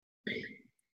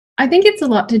I think it's a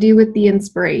lot to do with the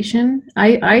inspiration.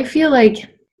 I feel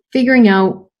like figuring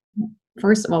out,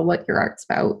 first of all, what your art's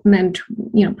about, and then,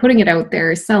 putting it out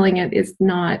there, selling it is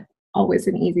not always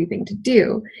an easy thing to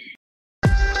do.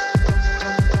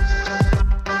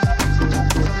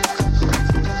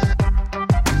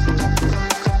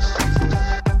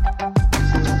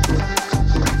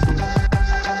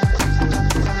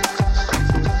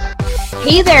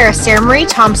 Hey there, Sarah Marie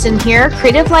Thompson here,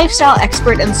 creative lifestyle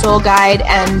expert and soul guide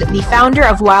and the founder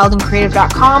of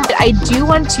wildandcreative.com. I do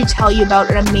want to tell you about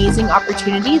an amazing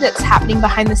opportunity that's happening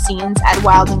behind the scenes at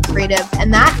Wild and Creative,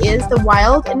 and that is the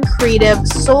Wild and Creative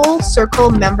Soul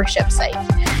Circle membership site.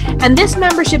 And this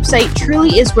membership site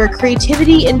truly is where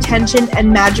creativity, intention,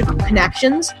 and magical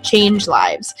connections change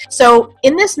lives. So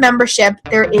in this membership,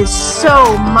 there is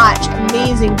so much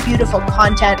amazing, beautiful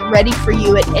content ready for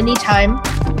you at any time.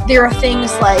 There are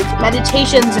things like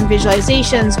meditations and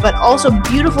visualizations, but also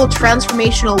beautiful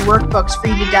transformational workbooks for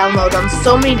you to download on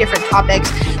so many different topics.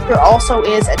 There also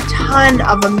is a ton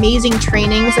of amazing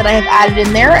trainings that I have added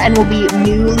in there and will be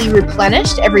newly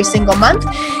replenished every single month.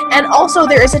 And also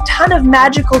there is a ton of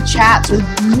magical chats with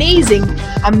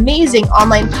amazing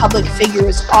online public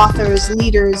figures, authors,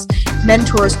 leaders,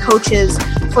 mentors, coaches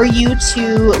for you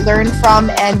to learn from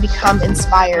and become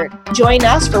inspired. Join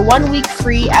us for 1 week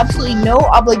free, absolutely no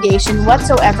obligation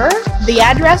whatsoever. The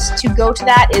address to go to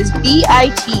that is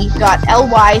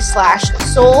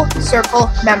bit.ly/Soul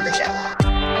Circle membership.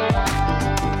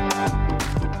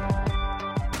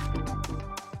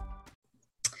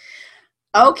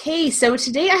 Okay, so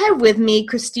today I have with me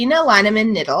Christina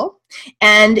Leinemann-Nittel,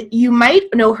 and you might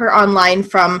know her online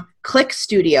from Click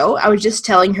Studio. I was just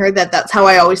telling her that that's how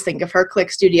I always think of her,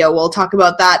 Click Studio. We'll talk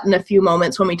about that in a few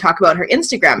moments when we talk about her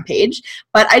Instagram page.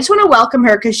 But I just want to welcome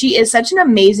her because she is such an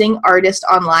amazing artist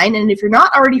online. And if you're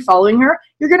not already following her,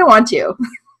 you're going to want to.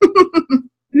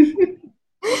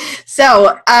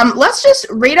 So let's just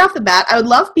right off the bat, I would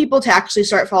love people to actually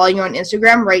start following you on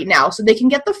Instagram right now so they can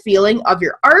get the feeling of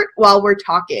your art while we're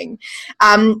talking.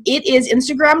 It is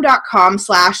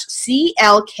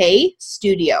Instagram.com/CLK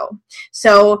Studio.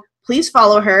 So please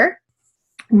follow her.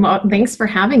 Well, thanks for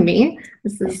having me.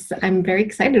 I'm very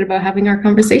excited about having our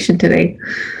conversation today.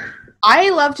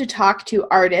 I love to talk to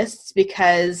artists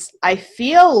because I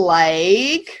feel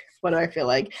like, what do I feel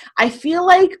like? I feel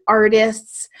like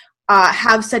artists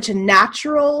have such a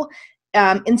natural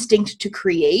instinct to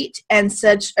create and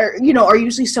are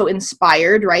usually so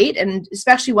inspired, right? And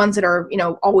especially ones that are,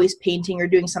 always painting or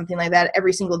doing something like that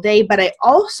every single day. But I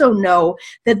also know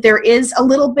that there is a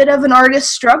little bit of an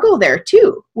artist struggle there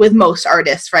too with most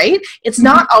artists, right? It's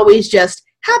not always just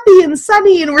happy and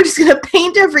sunny and we're just going to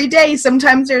paint every day.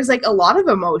 Sometimes there's like a lot of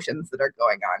emotions that are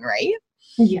going on, right?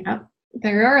 Yeah,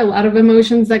 there are a lot of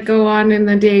emotions that go on in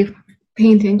the day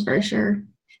painting for sure.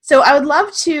 So I would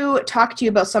love to talk to you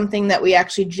about something that we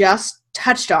actually just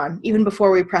touched on even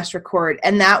before we pressed record.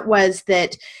 And that was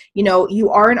that, you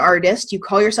are an artist, you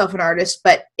call yourself an artist,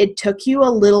 but it took you a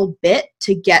little bit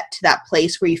to get to that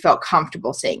place where you felt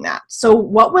comfortable saying that. So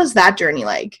what was that journey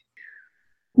like?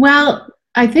 Well,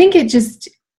 I think it just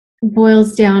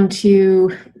boils down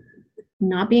to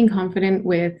not being confident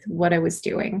with what I was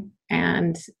doing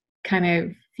and kind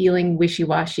of feeling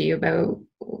wishy-washy about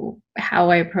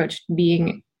how I approached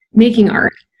making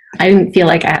art. I didn't feel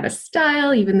like I had a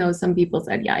style, even though some people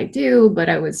said, yeah, I do, but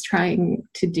I was trying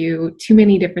to do too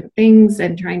many different things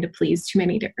and trying to please too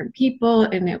many different people.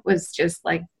 And it was just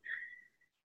like,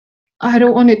 I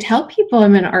don't want to tell people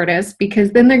I'm an artist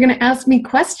because then they're going to ask me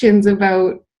questions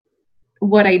about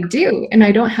what I do and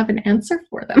I don't have an answer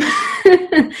for them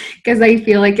because I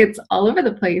feel like it's all over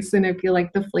the place and I feel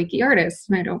like the flaky artist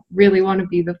and I don't really want to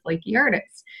be the flaky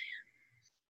artist.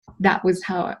 That was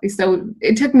so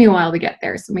it took me a while to get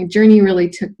there. So my journey really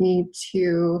took me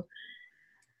to,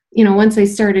 once I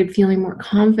started feeling more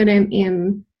confident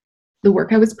in the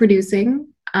work I was producing,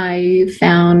 I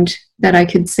found that I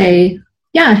could say,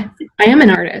 yeah, I am an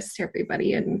artist to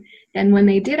everybody. And when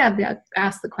they did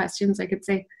ask the questions, I could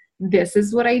say, this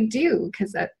is what I do,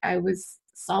 because I was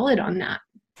solid on that.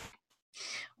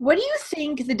 What do you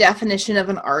think the definition of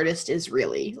an artist is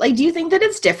really? Like, do you think that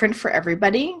it's different for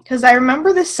everybody? Because I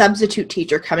remember the substitute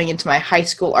teacher coming into my high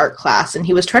school art class, and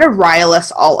he was trying to rile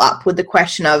us all up with the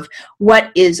question of,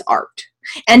 what is art?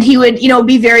 And he would,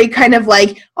 be very kind of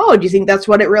like, oh, do you think that's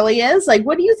what it really is? Like,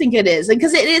 what do you think it is?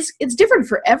 Because it's different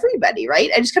for everybody, right?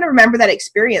 I just kind of remember that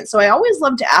experience. So I always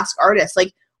love to ask artists,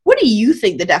 like, what do you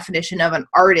think the definition of an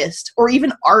artist or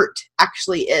even art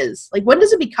actually is? Like, when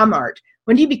does it become art?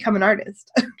 When do you become an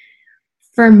artist?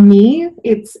 For me,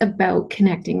 it's about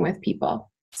connecting with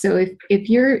people. So if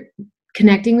you're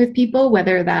connecting with people,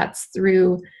 whether that's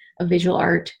through a visual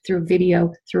art, through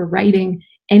video, through writing,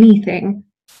 anything,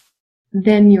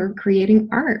 then you're creating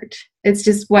art. It's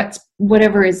just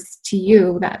whatever is to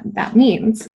you that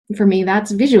means. For me,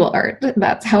 that's visual art.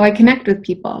 That's how I connect with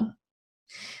people.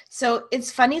 So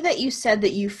it's funny that you said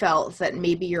that you felt that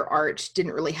maybe your art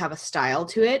didn't really have a style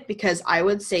to it, because I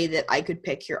would say that I could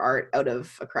pick your art out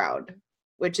of a crowd,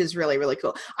 which is really, really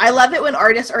cool. I love it when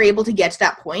artists are able to get to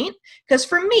that point, because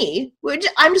for me, which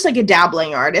I'm just like a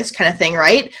dabbling artist kind of thing,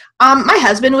 right? My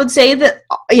husband would say that,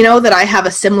 that I have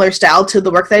a similar style to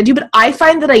the work that I do, but I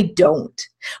find that I don't.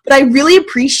 But I really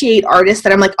appreciate artists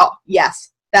that I'm like, oh, yes,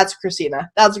 that's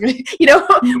Christina. That's great.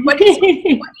 What do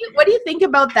you think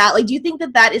about that? Like, do you think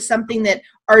that is something that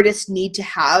artists need to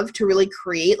have to really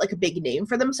create like a big name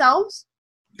for themselves?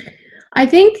 I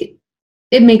think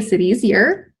it makes it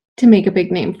easier to make a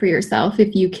big name for yourself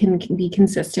if you can be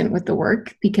consistent with the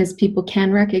work, because people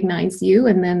can recognize you.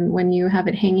 And then when you have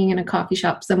it hanging in a coffee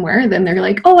shop somewhere, then they're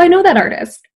like, oh, I know that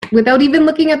artist, without even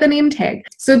looking at the name tag.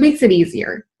 So it makes it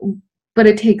easier. But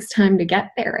it takes time to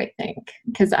get there, I think,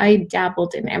 because I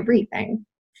dabbled in everything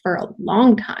for a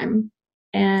long time.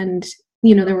 And,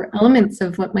 there were elements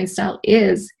of what my style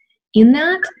is in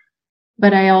that,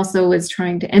 but I also was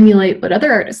trying to emulate what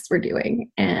other artists were doing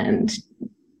and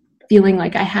feeling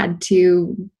like I had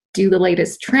to do the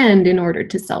latest trend in order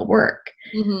to sell work,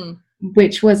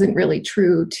 which wasn't really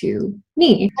true to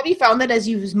me. Have you found that as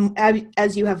you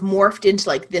have morphed into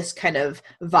like this kind of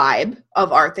vibe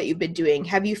of art that you've been doing,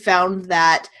 have you found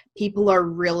that people are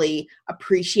really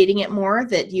appreciating it more,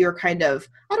 that you're kind of,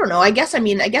 I don't know, I guess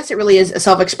it really is a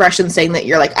self-expression saying that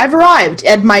you're like, I've arrived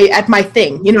at my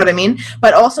thing, you know what I mean?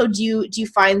 But also do you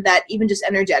find that even just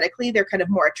energetically, they're kind of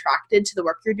more attracted to the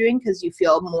work you're doing because you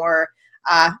feel more,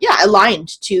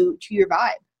 aligned to your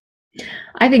vibe?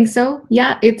 I think so.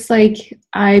 Yeah. It's like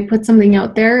I put something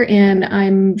out there and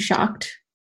I'm shocked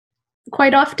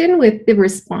quite often with the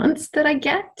response that I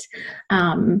get.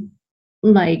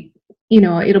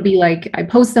 It'll be like I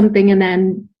post something and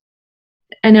then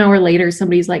an hour later,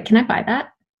 somebody's like, can I buy that?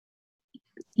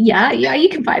 Yeah, you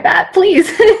can buy that, please.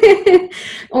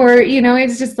 Or,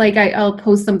 it's just like I'll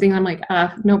post something. I'm like,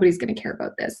 nobody's going to care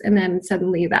about this. And then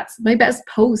suddenly that's my best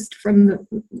post from the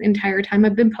entire time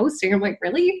I've been posting. I'm like,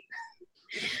 really?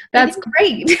 That's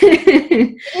great.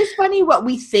 It's funny what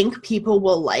we think people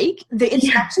will like.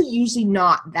 It's actually usually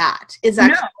not that. It's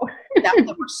actually that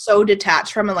we're so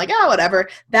detached from and like, oh, whatever.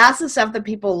 That's the stuff that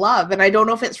people love. And I don't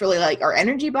know if it's really like our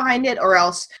energy behind it or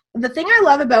else. The thing I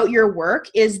love about your work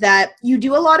is that you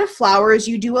do a lot of flowers,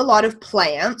 you do a lot of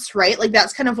plants, right? Like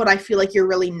that's kind of what I feel like you're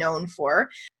really known for.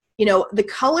 The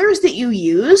colors that you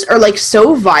use are like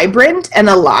so vibrant and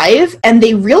alive, and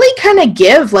they really kind of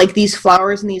give like these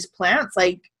flowers and these plants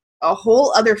like a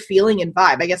whole other feeling and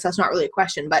vibe. I guess that's not really a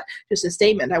question, but just a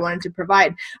statement I wanted to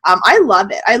provide. I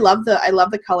love it. I love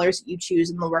the colors that you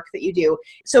choose and the work that you do.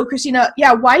 So Christina,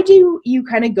 why do you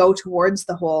kind of go towards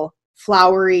the whole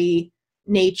flowery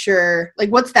nature? Like,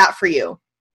 what's that for you?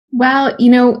 Well,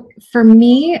 for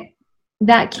me,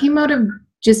 that came out of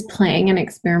just playing and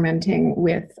experimenting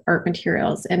with art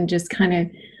materials and just kind of,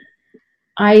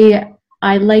 I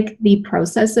like the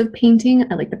process of painting.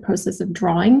 I like the process of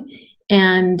drawing.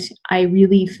 And I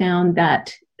really found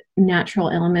that natural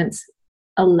elements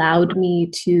allowed me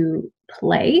to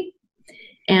play.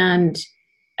 And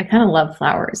I kind of love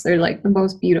flowers. They're like the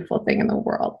most beautiful thing in the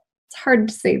world. It's hard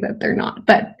to say that they're not,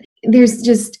 but there's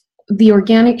just the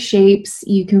organic shapes.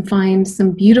 You can find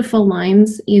some beautiful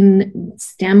lines in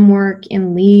stem work,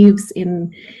 in leaves,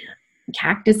 in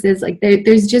cactuses. Like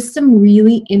there's just some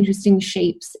really interesting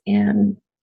shapes and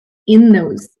in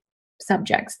those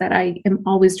subjects that I am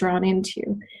always drawn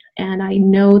into. And I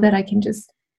know that I can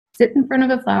just sit in front of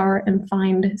a flower and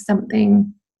find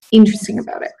something interesting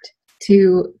about it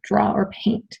to draw or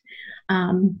paint.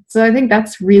 So I think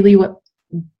that's really what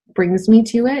brings me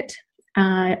to it.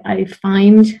 I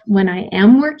find when I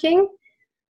am working,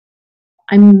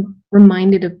 I'm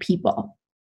reminded of people.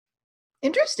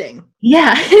 Interesting.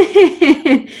 Yeah.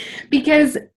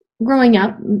 Because growing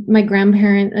up, my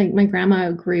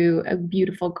grandma grew a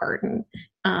beautiful garden.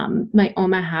 My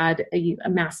Oma had a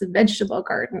massive vegetable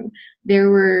garden.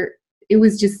 It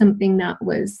was just something that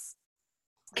was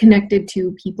connected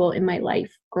to people in my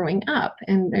life growing up.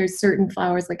 And there's certain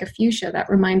flowers like a fuchsia that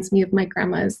reminds me of my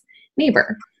grandma's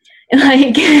neighbor.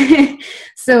 Like,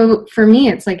 so for me,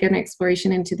 it's like an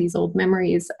exploration into these old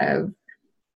memories of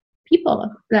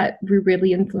people that were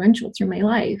really influential through my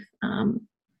life.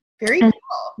 Very cool.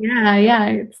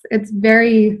 Yeah.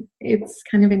 It's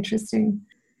kind of interesting.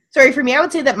 Sorry, for me, I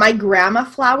would say that my grandma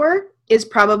flower is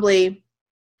probably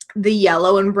the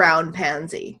yellow and brown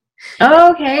pansy.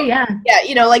 Oh, okay, yeah. Yeah,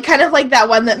 you know, like kind of like that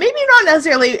one that maybe not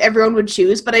necessarily everyone would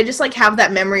choose, but I just like have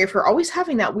that memory of her always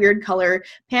having that weird color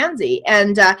pansy.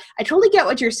 And I totally get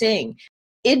what you're saying.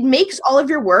 It makes all of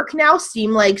your work now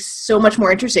seem like so much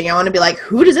more interesting. I want to be like,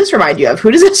 who does this remind you of?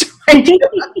 Who does this remind you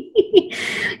of?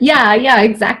 Yeah,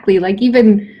 exactly. Like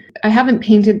even I haven't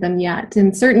painted them yet.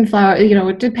 And certain flowers, you know,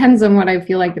 it depends on what I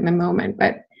feel like in the moment.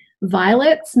 But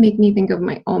violets make me think of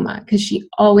my Oma because she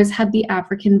always had the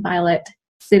African violet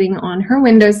sitting on her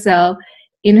windowsill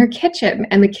in her kitchen.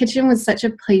 And the kitchen was such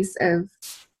a place of,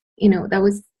 you know, that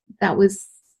was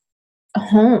a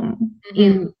home.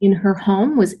 In her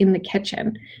home was in the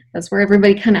kitchen. That's where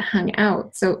everybody kind of hung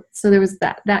out. So there was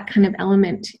that kind of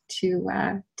element to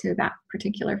that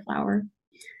particular flower.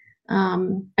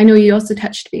 I know you also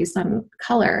touched base on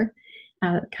color,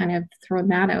 kind of throwing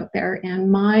that out there.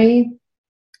 And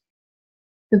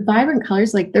the vibrant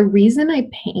colors, like the reason I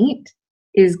paint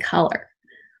is color.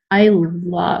 I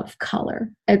love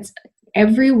color. It's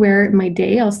everywhere in my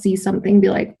day. I'll see something, be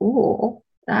like, oh,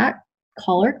 that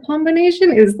color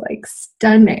combination is like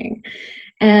stunning.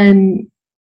 And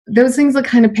those things will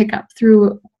kind of pick up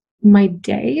through my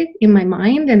day in my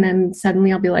mind. And then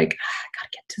suddenly I'll be like, I gotta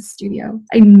get to the studio.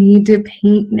 I need to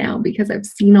paint now because I've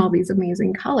seen all these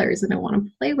amazing colors and I want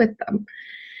to play with them.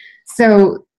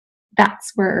 So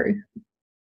that's where,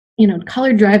 you know,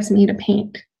 color drives me to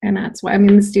paint. And that's why I'm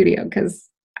in the studio, because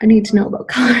I need to know about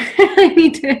color. I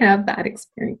need to have that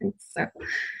experience.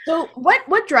 So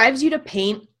what drives you to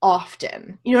paint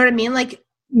often? You know what I mean? Like,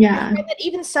 yeah, I find that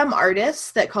even some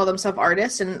artists that call themselves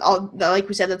artists, and like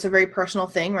we said, that's a very personal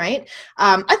thing, right?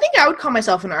 I think I would call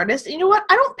myself an artist. You know what?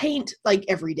 I don't paint like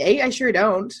every day. I sure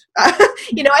don't.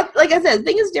 You know, like I said, the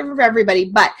thing is different for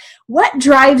everybody. But what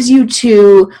drives you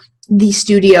to the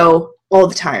studio all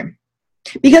the time?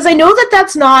 Because I know that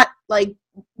that's not like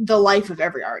the life of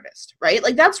every artist, right?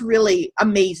 Like that's really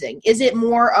amazing. Is it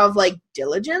more of like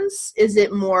diligence? Is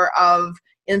it more of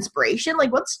inspiration?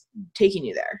 Like what's taking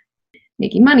you there?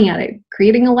 Making money at it,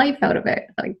 creating a life out of it.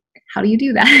 Like, how do you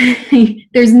do that?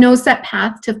 There's no set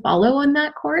path to follow on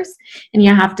that course, and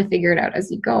you have to figure it out as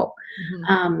you go.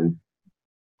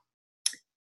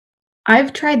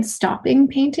 I've tried stopping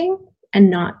painting and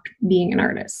not being an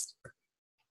artist,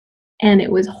 and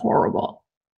it was horrible.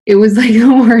 It was like the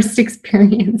worst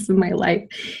experience of my life.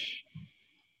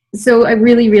 So I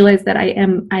really realized that I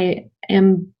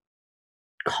am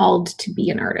called to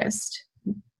be an artist.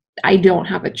 I don't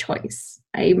have a choice.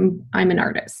 I'm an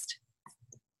artist.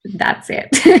 That's it.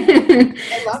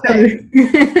 I love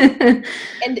it.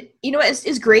 And you know,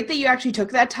 it's great that you actually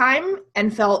took that time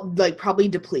and felt like probably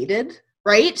depleted,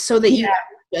 right? So that you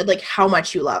understood like how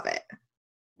much you love it.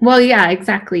 Well, yeah,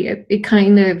 exactly. It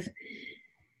kind of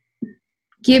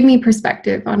gave me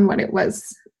perspective on what it was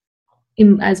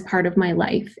as part of my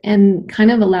life, and kind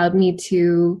of allowed me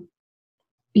to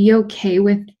be okay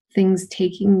with things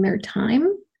taking their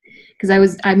time.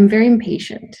 Because I'm very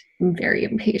impatient. I'm very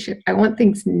impatient. I want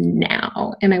things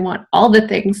now, and I want all the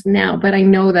things now, but I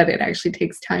know that it actually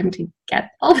takes time to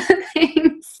get all the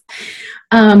things.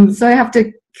 So I have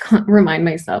to remind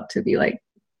myself to be like,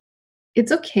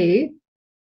 it's okay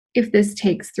if this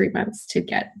takes 3 months to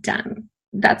get done.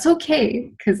 That's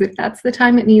okay, because if that's the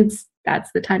time it needs, that's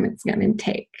the time it's going to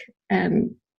take.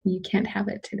 And you can't have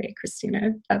it today,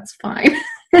 Christina. That's fine.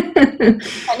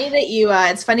 It's funny that you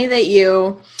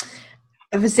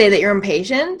I would say that you're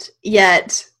impatient,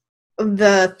 yet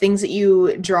the things that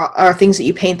you draw or things that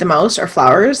you paint the most are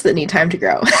flowers that need time to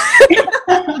grow.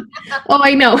 Oh,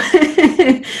 I know.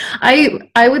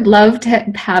 I would love to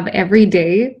have every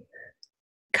day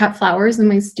cut flowers in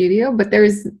my studio, but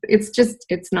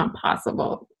it's not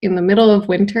possible. In the middle of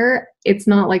winter, it's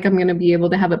not like I'm going to be able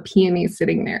to have a peony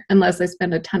sitting there unless I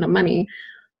spend a ton of money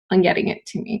on getting it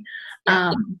to me.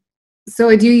 So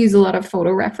I do use a lot of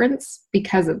photo reference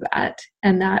because of that.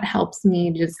 And that helps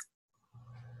me just,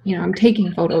 you know, I'm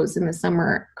taking photos in the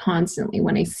summer constantly.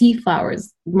 When I see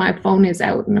flowers, my phone is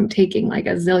out and I'm taking like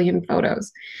a zillion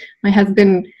photos. My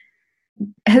husband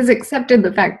has accepted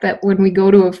the fact that when we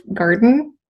go to a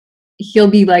garden, he'll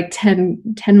be like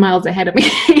 10 miles ahead of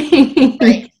me.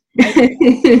 Right.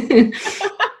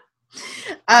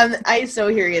 I so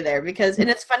hear you there and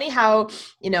it's funny how,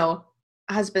 you know,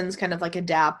 husbands kind of like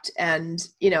adapt and,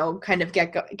 you know, kind of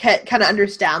kind of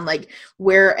understand like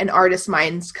where an artist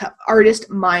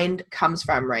mind comes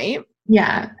from, right?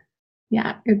 Yeah,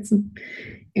 it's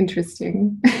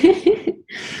interesting.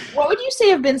 What would you say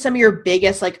have been some of your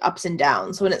biggest like ups and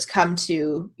downs when it's come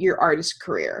to your artist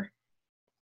career?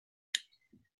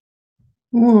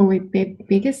 Oh, my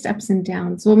biggest ups and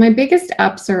downs. Well, my biggest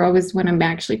ups are always when I'm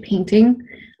actually painting.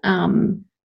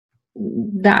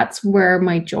 that's where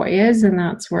my joy is, and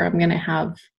that's where I'm going to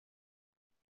have,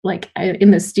 like,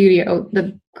 in the studio,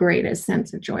 the greatest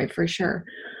sense of joy for sure.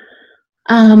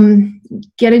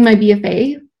 Getting my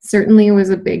BFA certainly was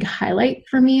a big highlight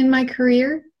for me in my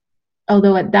career.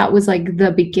 Although that was like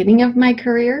the beginning of my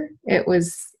career, it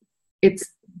laid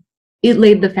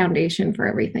the foundation for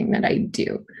everything that I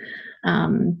do.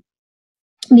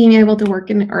 Being able to work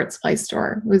in an art supply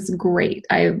store was great.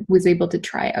 I was able to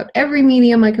try out every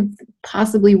medium I could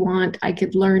possibly want. I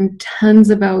could learn tons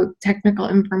about technical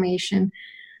information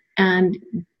and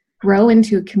grow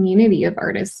into a community of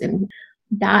artists. And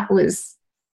that was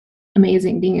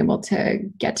amazing, being able to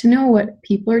get to know what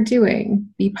people are doing,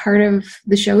 be part of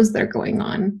the shows that are going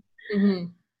on.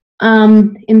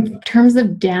 Mm-hmm. In terms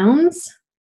of downs,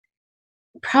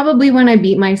 probably when I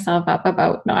beat myself up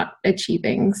about not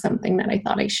achieving something that I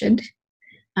thought I should.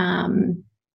 Going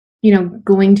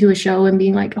to a show and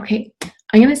being like, okay,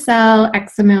 I'm going to sell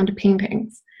X amount of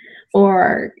paintings,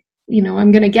 or,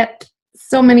 I'm going to get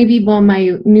so many people on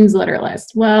my newsletter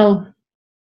list. Well,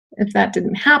 if that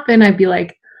didn't happen, I'd be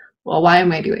like, well, why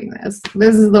am I doing this?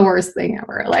 This is the worst thing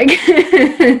ever. Like,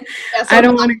 I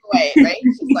don't want to wait, right?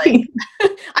 It's just like,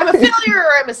 I'm a failure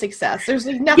or I'm a success. There's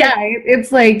like nothing. Yeah,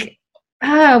 it's like,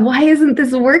 why isn't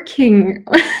this working?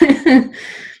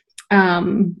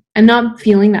 And not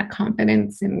feeling that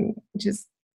confidence in just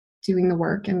doing the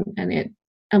work and it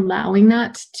allowing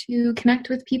that to connect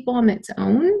with people on its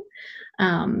own,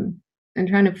 and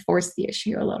trying to force the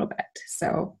issue a little bit.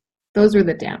 So those were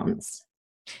the downs.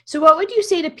 So what would you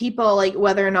say to people, like,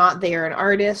 whether or not they are an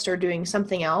artist or doing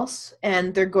something else,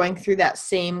 and they're going through that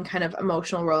same kind of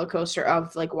emotional roller coaster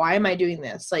of like, why am I doing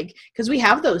this? Like, because we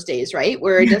have those days, right,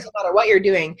 where it doesn't matter what you're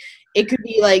doing. It could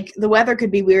be like the weather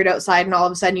could be weird outside and all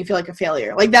of a sudden you feel like a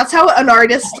failure. Like, that's how an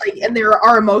artist, like, and there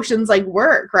are emotions like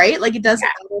work, right? Like, it doesn't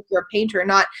matter if you're a painter or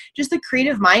not. Just the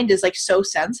creative mind is like so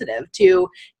sensitive to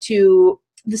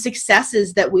the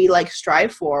successes that we like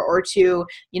strive for, or to,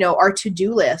 our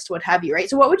to-do list, what have you, right?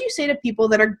 So what would you say to people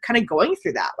that are kind of going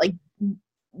through that? Like,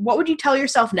 what would you tell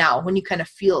yourself now when you kind of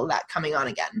feel that coming on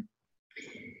again?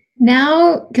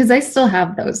 Now, because I still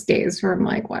have those days where I'm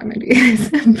like, why am I doing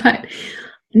this? But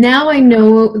now I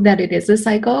know that it is a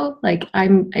cycle. Like,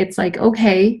 it's like,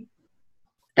 okay,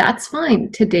 that's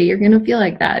fine. Today you're going to feel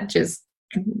like that. Just,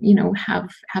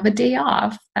 have a day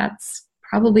off. That's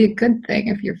probably a good thing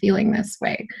if you're feeling this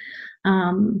way.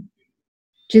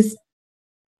 Just,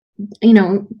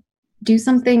 do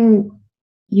something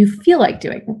you feel like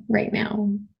doing right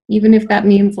now, even if that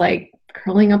means like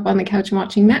curling up on the couch and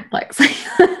watching Netflix.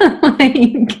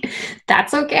 Like,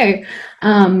 that's okay.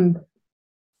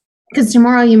 Because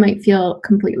tomorrow you might feel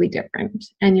completely different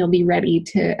and you'll be ready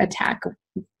to attack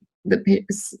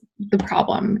the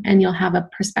problem, and you'll have a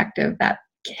perspective that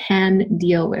can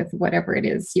deal with whatever it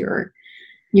is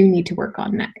you need to work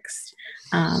on next.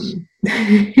 So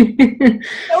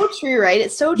true, right?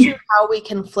 It's so true how we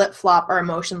can flip-flop our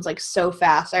emotions like so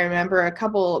fast. I remember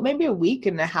maybe a week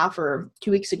and a half or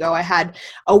 2 weeks ago, I had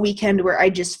a weekend where I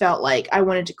just felt like I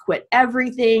wanted to quit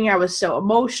everything. I was so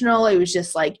emotional. It was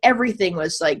just like everything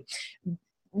was like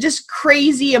just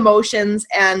crazy emotions.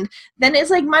 And then it's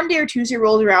like Monday or Tuesday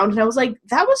rolled around and I was like,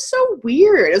 that was so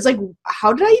weird. It was like,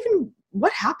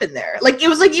 what happened there? Like, it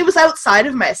was outside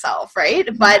of myself, right?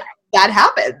 But that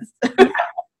happens.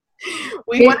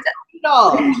 We want to do it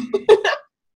all.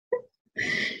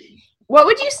 What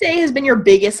would you say has been your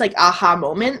biggest like aha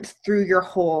moment through your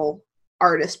whole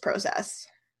artist process?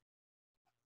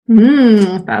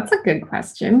 That's a good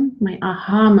question. My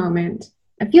aha moment.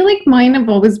 I feel like mine have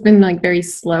always been like very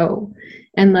slow,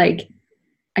 and like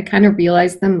I kind of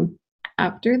realized them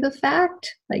after the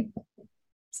fact, like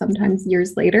sometimes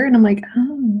years later, and I'm like,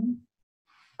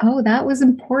 oh, that was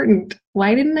important.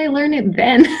 Why didn't I learn it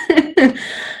then?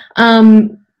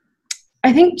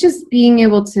 I think just being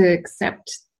able to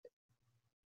accept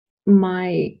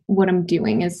what I'm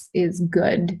doing is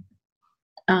good.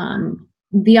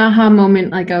 The aha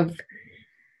moment, like, of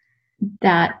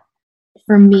that,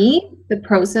 for me, the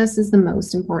process is the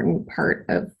most important part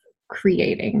of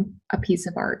creating a piece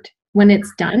of art. When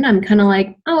it's done, I'm kind of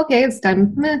like, oh, okay, it's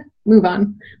done. Move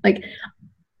on. Like,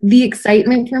 the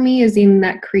excitement for me is in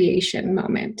that creation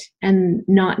moment and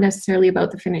not necessarily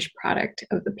about the finished product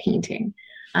of the painting.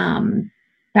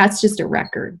 That's just a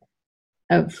record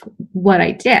of what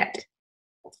I did.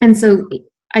 And so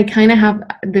I kind of have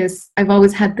this, I've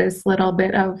always had this little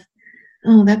bit of,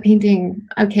 oh, that painting,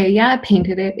 okay, yeah, I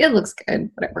painted it. It looks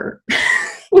good, whatever.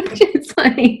 Which is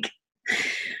like,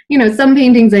 some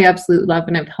paintings I absolutely love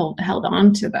and I've held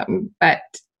on to them, but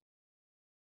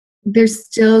there's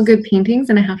still good paintings,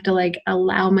 and I have to like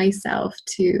allow myself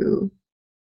to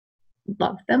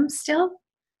love them still,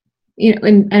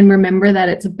 and remember that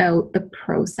it's about the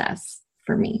process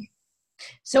for me.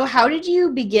 So how did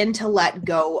you begin to let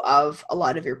go of a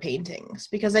lot of your paintings?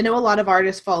 Because I know a lot of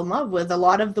artists fall in love with a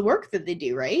lot of the work that they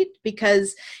do, right?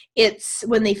 Because it's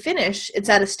when they finish, it's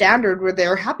at a standard where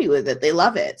they're happy with it. They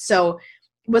love it. So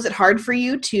was it hard for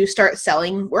you to start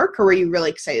selling work, or were you really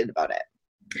excited about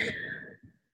it?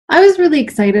 I was really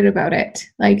excited about it.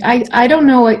 Like, I don't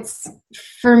know. It's,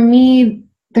 for me,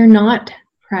 they're not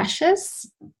precious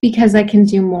because I can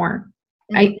do more.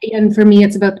 And for me,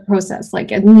 it's about the process.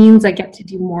 Like, it means I get to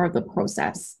do more of the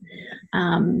process.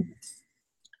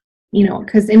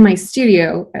 Because in my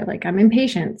studio, I'm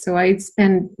impatient. So I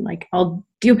spend, I'll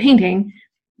do a painting,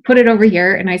 put it over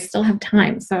here, and I still have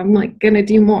time. So I'm going to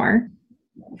do more.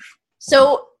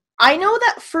 So I know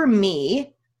that for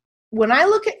me, when I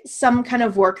look at some kind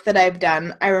of work that I've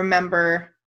done, I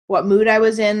remember what mood I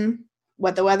was in,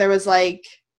 what the weather was like,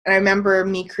 and I remember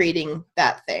me creating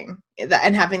that thing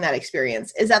and having that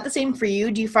experience. Is that the same for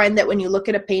you? Do you find that when you look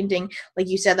at a painting, like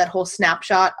you said, that whole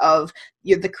snapshot of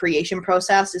the creation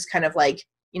process is kind of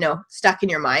stuck in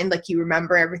your mind, like you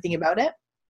remember everything about it?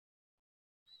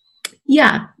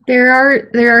 Yeah, there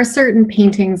are certain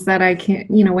paintings that I can,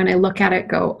 when I look at it,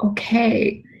 go,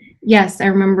 okay, yes, I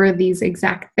remember these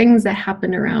exact things that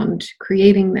happened around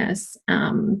creating this.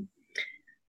 Not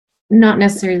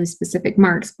necessarily specific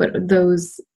marks, but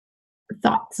those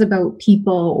thoughts about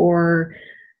people or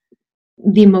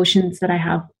the emotions that I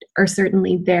have are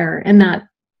certainly there. And that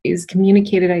is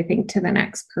communicated, I think, to the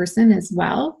next person as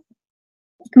well.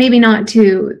 Maybe not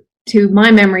to my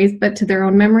memories, but to their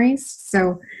own memories.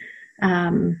 So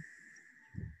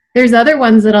there's other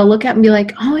ones that I'll look at and be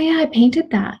like, oh yeah, I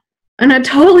painted that. And I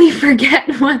totally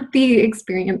forget what the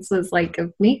experience was like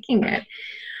of making it.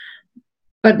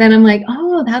 But then I'm like,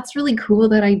 oh, that's really cool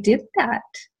that I did that.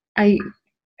 I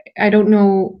don't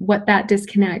know what that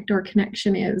disconnect or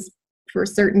connection is for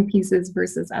certain pieces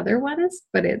versus other ones,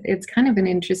 but it's kind of an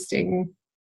interesting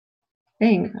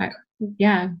thing.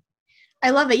 I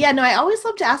love it. Yeah, no, I always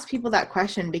love to ask people that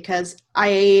question because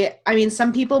I mean,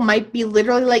 some people might be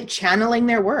literally channeling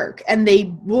their work and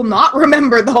they will not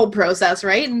remember the whole process,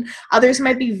 right? And others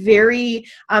might be very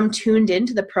tuned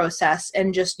into the process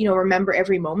and just, remember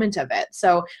every moment of it.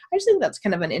 So I just think that's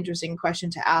kind of an interesting question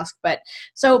to ask. But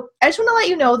so I just want to let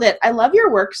you know that I love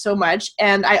your work so much,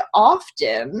 and I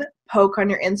often poke on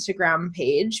your Instagram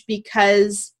page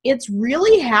because it's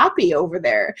really happy over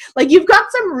there. You've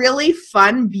got some really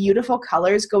fun, beautiful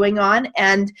colors going on.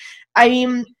 And I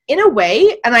mean, in a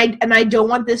way, and I don't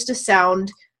want this to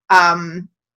sound,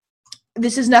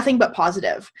 this is nothing but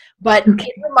positive, but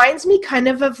it reminds me kind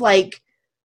of my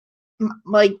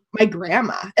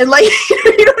grandma, and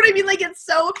you know what I mean? It's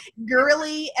so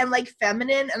girly and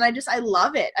feminine, and I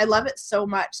love it. I love it so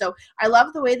much. So I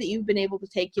love the way that you've been able to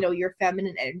take, your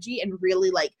feminine energy and really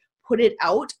put it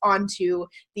out onto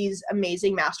these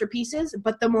amazing masterpieces,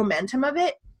 but the momentum of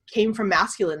it came from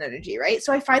masculine energy, right?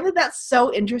 So I find that that's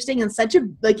so interesting and such a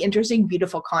interesting,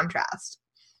 beautiful contrast.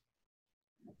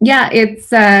 Yeah,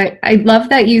 it's I love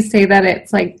that you say that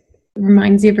it's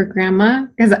reminds you of your grandma,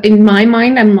 because in my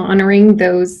mind I'm honoring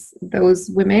those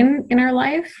women in our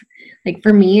life.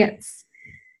 For me, it's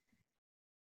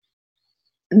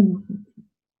being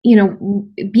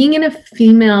in a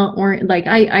female, or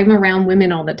I'm around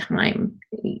women all the time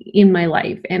in my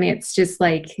life, and it's just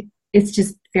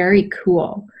very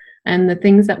cool, and the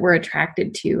things that we're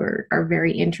attracted to are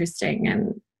very interesting,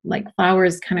 and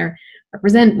flowers kind of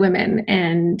represent women,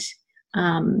 and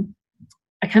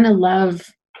I kind of love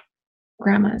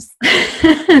grandmas.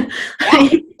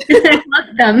 I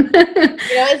love them.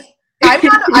 I'm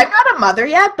not a mother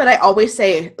yet, but I always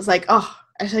say, it's oh,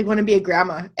 I just want to be a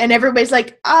grandma. And everybody's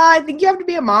I think you have to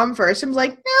be a mom first. I'm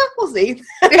we'll see.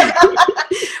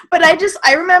 But I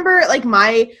remember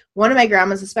one of my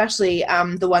grandmas, especially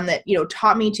the one that,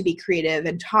 taught me to be creative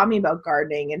and taught me about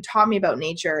gardening and taught me about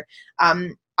nature.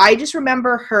 I just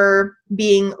remember her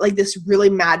being this really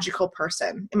magical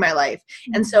person in my life.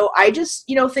 And so I just,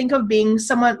 think of being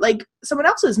someone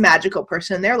else's magical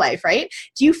person in their life, right?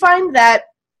 Do you find that,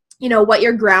 what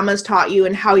your grandma's taught you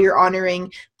and how you're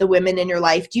honoring the women in your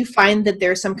life, do you find that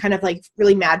there's some kind of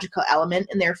really magical element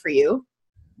in there for you?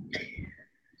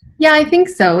 Yeah, I think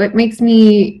so. It makes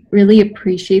me really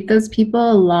appreciate those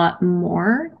people a lot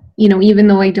more. Even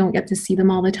though I don't get to see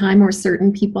them all the time, or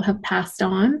certain people have passed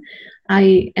on,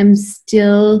 they're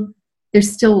still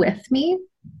with me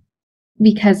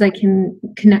because I can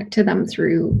connect to them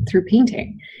through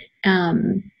painting.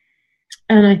 And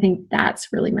I think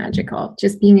that's really magical,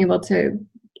 just being able to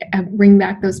bring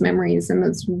back those memories and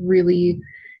those really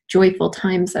joyful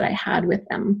times that I had with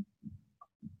them.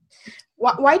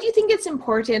 Why do you think it's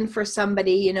important for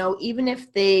somebody, you know, even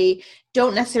if they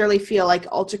don't necessarily feel like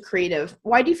ultra creative,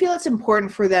 why do you feel it's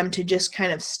important for them to just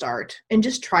kind of start and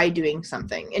just try doing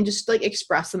something and just like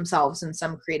express themselves in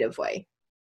some creative way?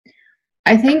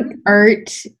 I think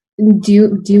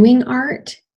doing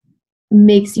art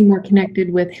makes you more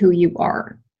connected with who you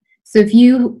are. So if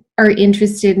you are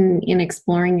interested in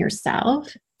exploring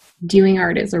yourself, doing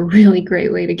art is a really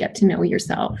great way to get to know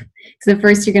yourself. Because at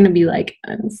first you're going to be like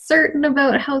uncertain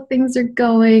about how things are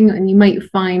going, and you might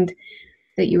find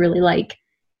that you really like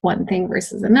one thing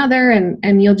versus another,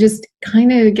 and you'll just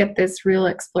kind of get this real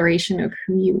exploration of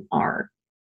who you are.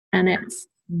 And it's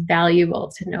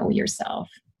valuable to know yourself.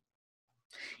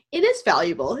 It is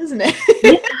valuable, isn't it?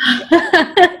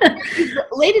 You've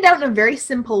laid it out in a very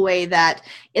simple way that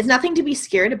it's nothing to be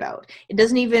scared about. It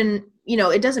doesn't even, you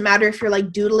know, it doesn't matter if you're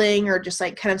like doodling or just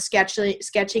like kind of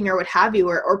sketching or what have you,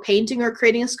 or painting or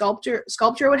creating a sculpture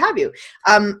or what have you.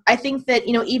 I think that,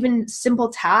 you know, even simple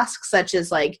tasks such as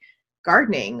like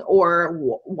gardening or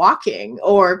walking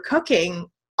or cooking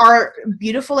are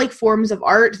beautiful like forms of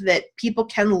art that people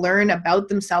can learn about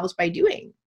themselves by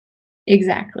doing.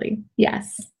 Exactly.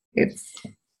 Yes. It's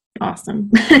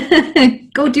awesome.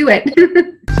 Go do it.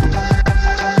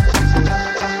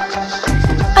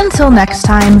 Until next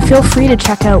time, feel free to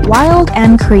check out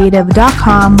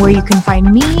wildandcreative.com, where you can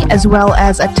find me as well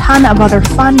as a ton of other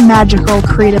fun, magical,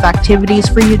 creative activities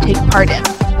for you to take part in.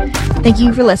 Thank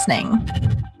you for listening.